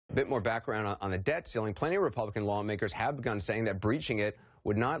A bit more background on the debt ceiling. Plenty of Republican lawmakers have begun saying that breaching it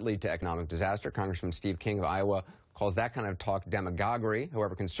would not lead to economic disaster. Congressman Steve King of Iowa calls that kind of talk demagoguery.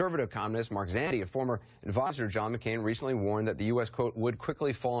 However, conservative economist Mark Zandi, a former advisor to John McCain, recently warned that the U.S., quote, would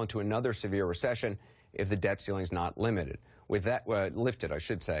quickly fall into another severe recession if the debt ceiling is not lifted, I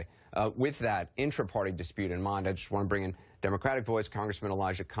should say. With that intra-party dispute in mind, I just want to bring in Democratic voice, Congressman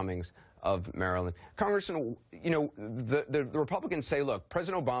Elijah Cummings of Maryland. Congressman, you know, the Republicans say, look,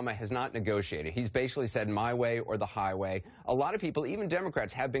 President Obama has not negotiated. He's basically said my way or the highway. A lot of people, even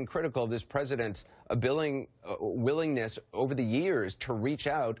Democrats, have been critical of this president's willingness over the years to reach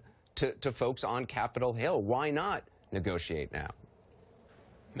out to folks on Capitol Hill. Why not negotiate now?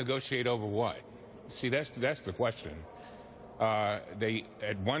 Negotiate over what? See, that's the question. They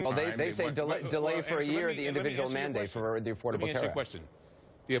at one time they say delay for a year the individual mandate for the Affordable Care Act.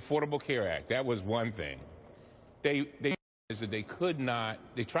 The Affordable Care Act, that was one thing. They could not.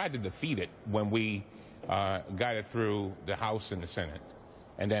 They tried to defeat it when we got it through the House and the Senate,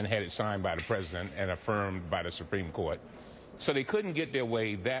 and then had it signed by the president and affirmed by the Supreme Court. So they couldn't get their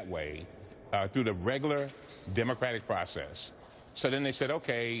way that way through the regular democratic process. So then they said,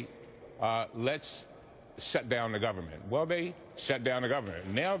 okay, let's shut down the government. Well, they shut down the government.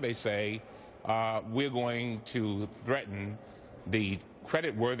 Now they say we're going to threaten the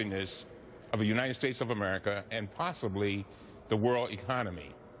credit worthiness of the United States of America and possibly the world economy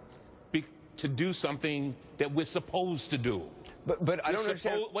to do something that we're supposed to do. But I don't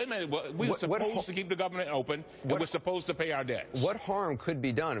understand. Wait a minute. We're supposed to keep the government open, and we're supposed to pay our debts. What harm could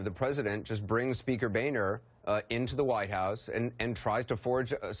be done if the president just brings Speaker Boehner into the White House and tries to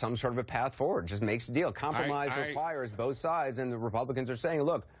forge some sort of a path forward, just makes a deal? Compromise requires both sides, and the Republicans are saying,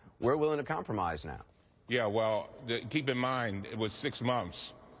 look, we're willing to compromise now. Yeah, well, keep in mind, it was 6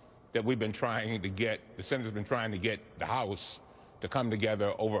 months that we've been trying to get, the Senate's been trying to get the House to come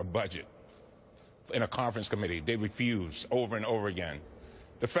together over a budget in a conference committee. They refused over and over again.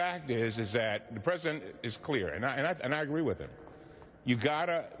 The fact is that the president is clear, and I agree with him. You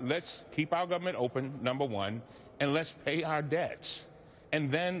gotta, let's keep our government open, number one, and let's pay our debts.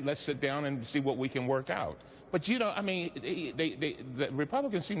 And then let's sit down and see what we can work out. But, you know, I mean, the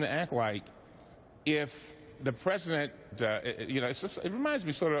Republicans seem to act like if the president, you know, it reminds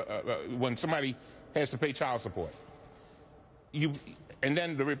me sort of when somebody has to pay child support. And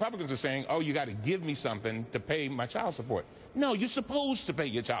then the Republicans are saying, oh, you got to give me something to pay my child support. No, you're supposed to pay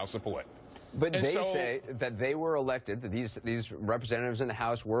your child support. But they say that they were elected, that these representatives in the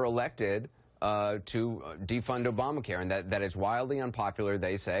House were elected to defund Obamacare, and that is wildly unpopular,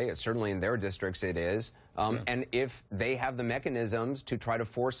 they say. Certainly in their districts it is. And if they have the mechanisms to try to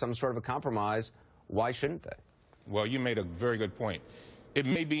force some sort of a compromise, why shouldn't they? Well, you made a very good point. It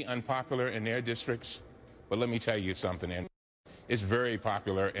may be unpopular in their districts, but let me tell you something, and it's very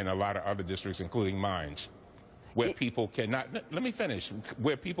popular in a lot of other districts, including mine, where people cannot, let me finish,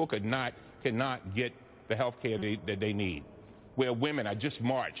 where people cannot get the health care that they need. Where women, I just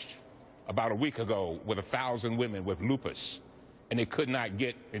marched about a week ago with 1,000 women with lupus, and they could not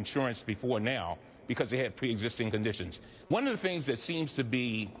get insurance before now because they had pre-existing conditions. One of the things that seems to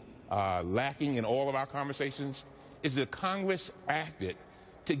be lacking in all of our conversations is that Congress acted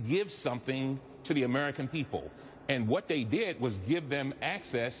to give something to the American people. And what they did was give them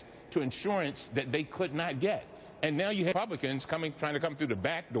access to insurance that they could not get. And now you have Republicans trying to come through the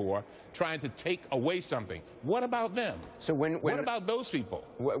back door, trying to take away something. What about them? So what about those people?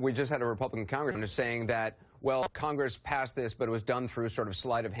 We just had a Republican congressman saying that, well, Congress passed this, but it was done through sort of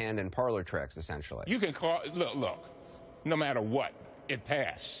sleight of hand and parlor tricks, essentially. You can call, look, no matter what, it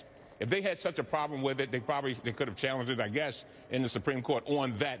passed. If they had such a problem with it, they could have challenged it, I guess, in the Supreme Court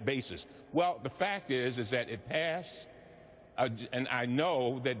on that basis. Well, the fact is that it passed, and I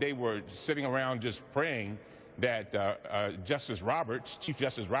know that they were sitting around just praying that Chief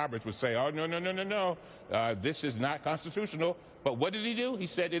Justice Roberts would say, oh, no, this is not constitutional. But what did he do? He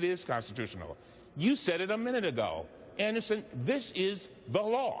said it is constitutional. You said it a minute ago. Anderson, this is the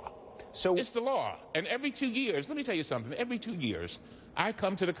law. So it's the law. And every 2 years, let me tell you something, every 2 years, I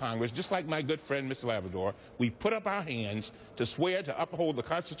come to the Congress, just like my good friend, Mr. Labrador. We put up our hands to swear to uphold the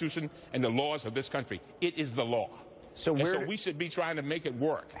Constitution and the laws of this country. It is the law. So we should be trying to make it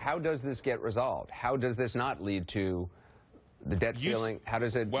work. How does this get resolved? How does this not lead to the debt ceiling? How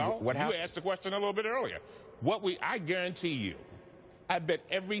does it? Well, you asked the question a little bit earlier. I guarantee you, I bet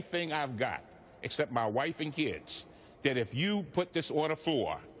everything I've got, except my wife and kids, that if you put this on the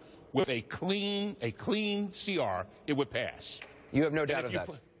floor with a clean CR, it would pass. You have no doubt of that?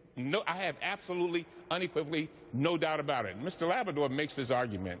 No, I have absolutely, unequivocally, no doubt about it. Mr. Labrador makes this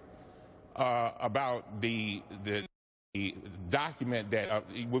argument about the the document that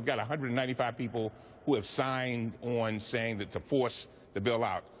we've got 195 people who have signed on saying that to force the bill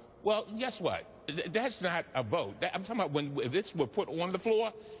out. Well, guess what? That's not a vote. I'm talking about if this were put on the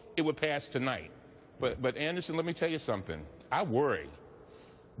floor, it would pass tonight. But Anderson, let me tell you something. I worry.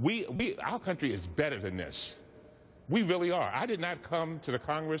 Our country is better than this. We really are. I did not come to the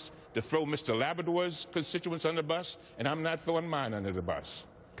Congress to throw Mr. Labrador's constituents under the bus, and I'm not throwing mine under the bus.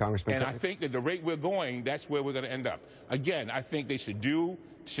 Congressman And Cummings. I think that the rate we're going, that's where we're going to end up. Again, I think they should go.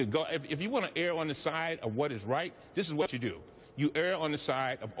 If you want to err on the side of what is right, this is what you do. You err on the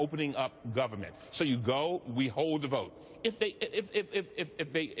side of opening up government. So you go, we hold the vote. If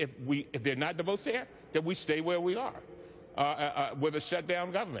they're not the votes there, then we stay where we are. With a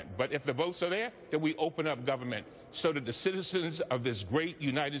shutdown government. But if the votes are there, then we open up government so that the citizens of this great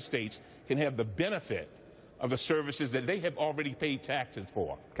United States can have the benefit of the services that they have already paid taxes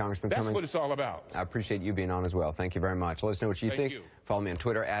for. Congressman That's Cummings, what it's all about. I appreciate you being on as well. Thank you very much. Let us know what you think. You. Follow me on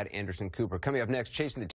Twitter @AndersonCooper. Coming up next, chasing the